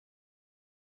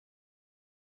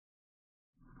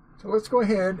So let's go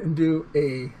ahead and do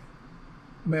a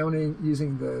mounting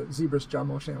using the Zebris Job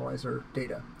Motion Analyzer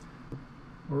data.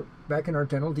 We're back in our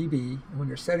dental DB, and when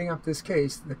you're setting up this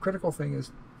case, the critical thing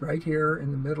is right here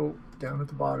in the middle, down at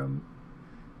the bottom.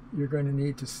 You're going to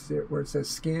need to sit where it says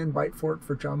Scan Bite Fork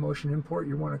for Job Motion Import.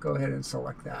 You want to go ahead and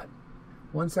select that.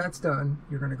 Once that's done,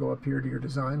 you're going to go up here to your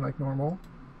design like normal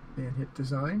and hit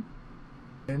Design.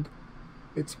 And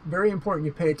it's very important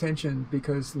you pay attention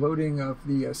because loading of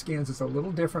the scans is a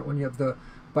little different when you have the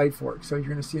bite fork. So you're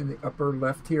going to see in the upper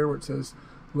left here where it says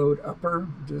Load Upper,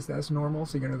 just that's normal.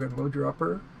 So you're going to go ahead and load your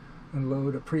upper and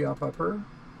load a pre-op upper.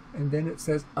 And then it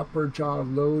says Upper Jaw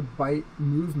Load Bite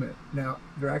Movement. Now,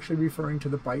 they're actually referring to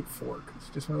the bite fork. It's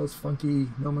just one of those funky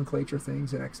nomenclature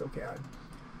things in Exocad.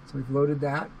 So we've loaded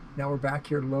that. Now we're back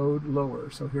here, Load Lower.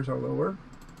 So here's our lower.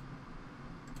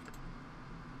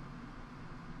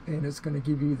 And it's going to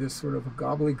give you this sort of a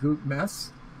gobbledygook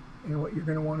mess. And what you're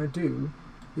going to want to do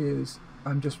is,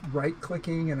 I'm just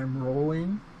right-clicking and I'm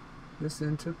rolling this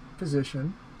into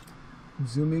position. I'm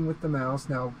zooming with the mouse.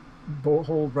 Now,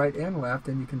 hold right and left,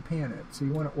 and you can pan it. So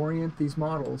you want to orient these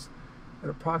models at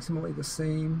approximately the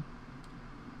same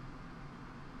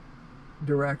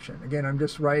direction. Again, I'm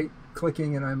just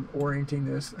right-clicking and I'm orienting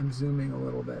this. I'm zooming a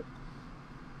little bit.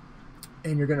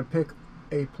 And you're going to pick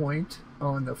a point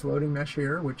on the floating mesh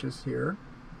here, which is here.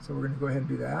 So we're going to go ahead and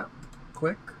do that.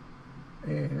 Click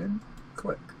and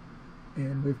click.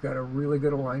 And we've got a really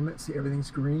good alignment. See,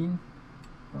 everything's green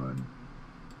on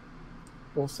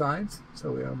both sides.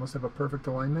 So we almost have a perfect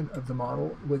alignment of the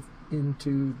model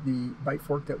into the bite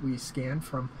fork that we scanned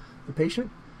from the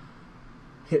patient.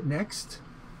 Hit Next.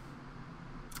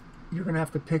 You're going to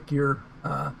have to pick your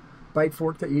bite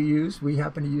fork that you use. We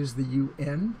happen to use the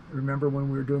UN. Remember when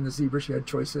we were doing the Zebris, you had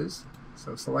choices.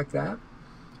 So select that.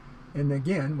 And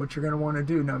again, what you're going to want to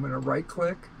do, now I'm going to right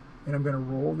click and I'm going to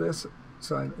roll this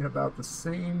so I'm in about the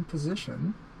same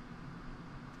position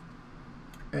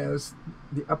as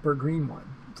the upper green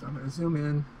one. So I'm going to zoom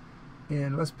in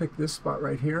and let's pick this spot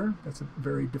right here. That's a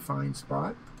very defined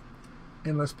spot.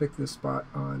 And let's pick this spot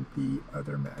on the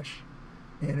other mesh.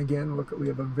 And again, look, we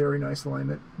have a very nice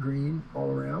alignment, green all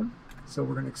around. So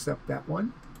we're going to accept that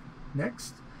one.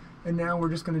 Next. And now we're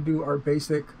just going to do our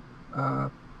basic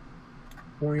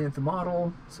orient the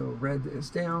model. So red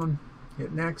is down,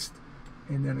 hit Next.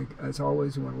 And then as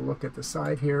always, we want to look at the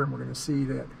side here, and we're going to see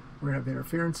that we're going to have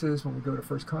interferences when we go to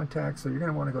first contact. So you're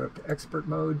going to want to go up to expert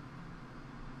mode.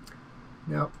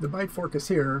 Now the bite fork is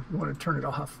here. You want to turn it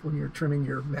off when you're trimming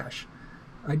your mesh.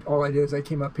 All I did is I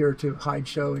came up here to hide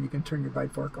show, and you can turn your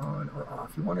bite fork on or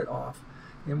off. You want it off.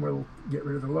 And we'll get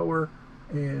rid of the lower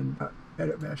and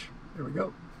edit mesh. There we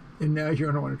go. And now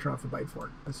you're going to want to turn off the bite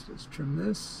fork. Let's just trim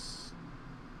this.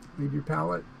 Leave your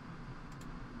palette.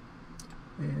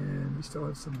 And we still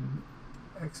have some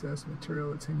excess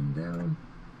material that's hanging down.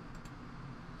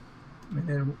 And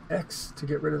then X to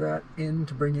get rid of that. N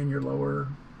to bring in your lower.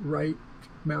 Right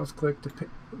mouse click to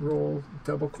roll.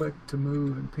 Double click to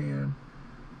move and pan.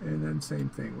 And then same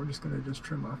thing, we're just going to just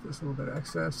trim off this little bit of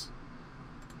excess.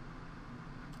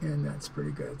 And that's pretty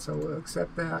good. So we'll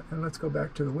accept that, and let's go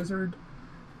back to the wizard.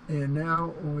 And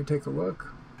now when we take a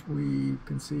look, we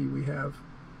can see we have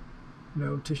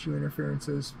no tissue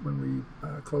interferences when we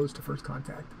close to first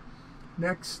contact.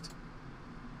 Next,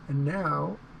 and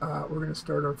now we're going to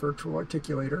start our virtual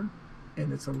articulator,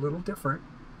 and it's a little different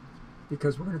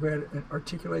because we're going to go ahead and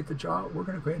articulate the jaw. We're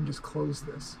going to go ahead and just close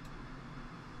this.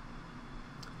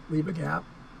 Leave a gap,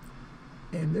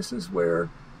 and this is where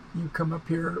you come up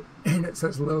here and it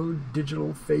says Load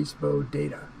Digital Face Bow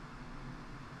Data,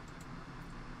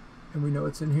 and we know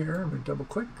it's in here. I'm going to double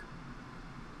click,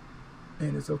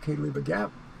 and it's okay to leave a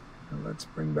gap. And let's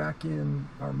bring back in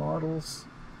our models,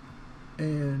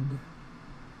 and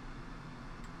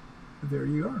there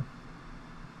you are,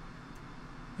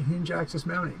 a hinge axis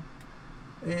mounting.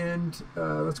 And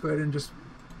let's go ahead and just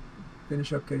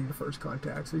finish up getting to first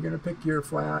contact. So you're going to pick your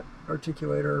flat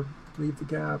articulator, leave the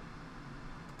gap,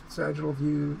 sagittal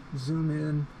view, zoom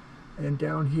in, and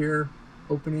down here,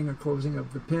 opening or closing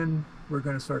of the pin. We're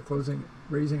going to start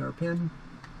raising our pin,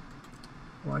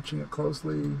 watching it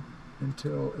closely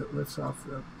until it lifts off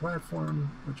the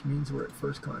platform, which means we're at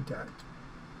first contact.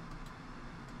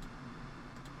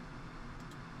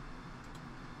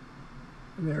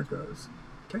 And there it goes.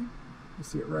 Okay, you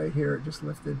see it right here, it just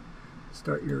lifted.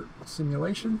 Start your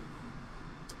simulation.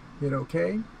 Hit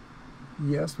OK.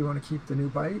 Yes, we want to keep the new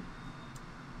bite.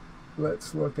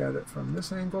 Let's look at it from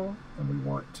this angle, and we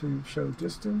want to show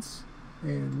distance,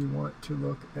 and we want to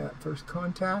look at first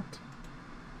contact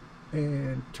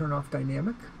and turn off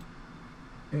dynamic,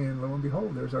 and lo and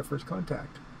behold, there's our first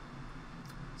contact.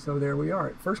 So there we are,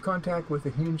 at first contact with a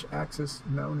hinge axis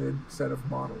mounted set of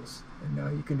models. And now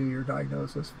you can do your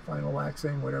diagnosis, final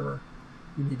waxing, whatever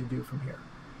you need to do from here.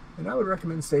 And I would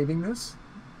recommend saving this.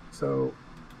 So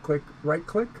right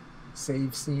click,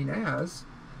 save scene as,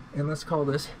 and let's call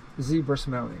this Zebris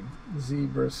mounting.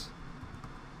 Zebris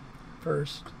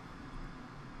first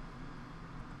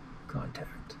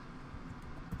contact.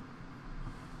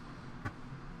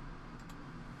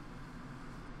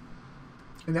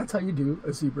 And that's how you do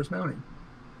a Zebris mounting.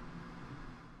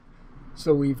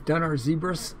 So we've done our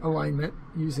Zebris alignment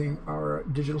using our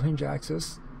digital hinge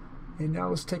axis. And now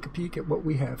let's take a peek at what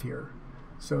we have here.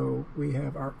 So we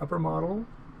have our upper model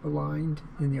aligned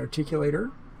in the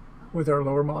articulator with our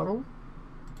lower model.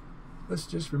 Let's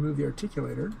just remove the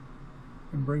articulator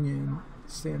and bring in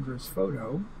Sandra's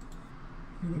photo.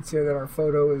 You can see that our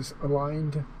photo is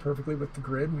aligned perfectly with the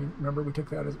grid. Remember, we took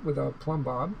that with a plumb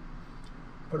bob.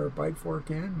 Put our bite fork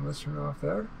in, and let's turn it off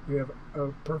there. We have a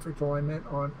perfect alignment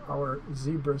on our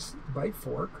Zebris bite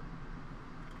fork.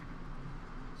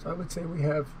 So I would say we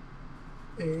have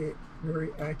a very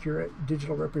accurate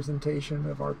digital representation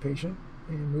of our patient,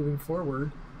 and moving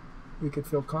forward we could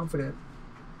feel confident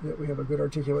that we have a good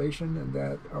articulation and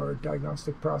that our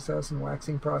diagnostic process and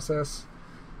waxing process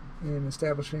in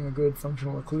establishing a good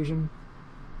functional occlusion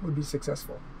would be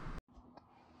successful.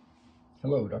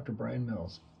 Hello, Dr. Brian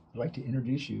Mills. I'd like to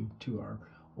introduce you to our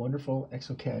wonderful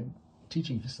Exocad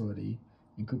teaching facility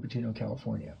in Cupertino,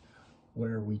 California,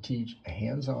 where we teach a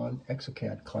hands-on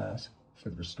Exocad class for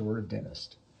the restorative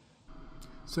dentist.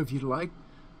 So if you'd like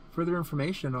further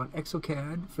information on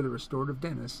Exocad for the restorative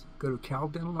dentist, go to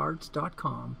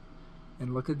caldentalarts.com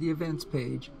and look at the events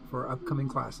page for upcoming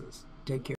classes. Take care.